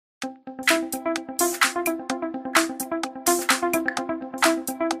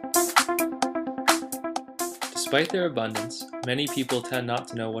Despite their abundance, many people tend not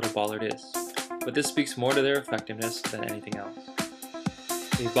to know what a bollard is, but this speaks more to their effectiveness than anything else.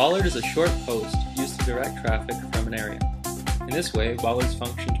 A bollard is a short post used to direct traffic from an area. In this way, bollards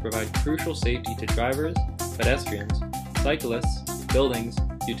function to provide crucial safety to drivers, pedestrians, cyclists, buildings,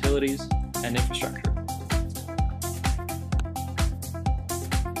 utilities, and infrastructure.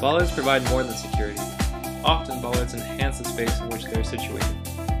 Bollards provide more than security. Often, bollards enhance the space in which they are situated.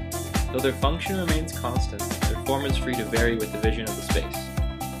 Though their function remains constant, their form is free to vary with the vision of the space.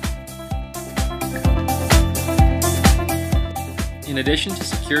 In addition to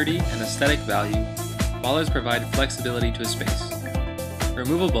security and aesthetic value, bollards provide flexibility to a space.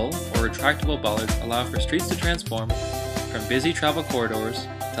 Removable or retractable bollards allow for streets to transform from busy travel corridors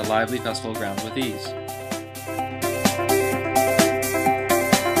to lively festival grounds with ease.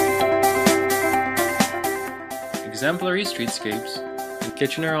 Exemplary streetscapes in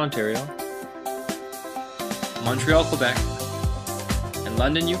Kitchener, Ontario, Montreal, Quebec, and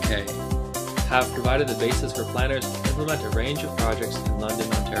London, UK have provided the basis for planners to implement a range of projects in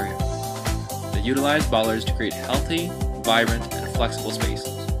London, Ontario. They utilize bollards to create healthy, vibrant, and flexible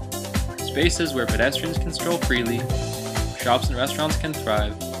spaces. Spaces where pedestrians can stroll freely, shops and restaurants can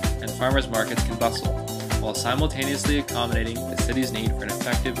thrive, and farmers markets can bustle, while simultaneously accommodating the city's need for an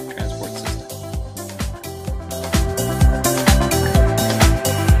effective transportation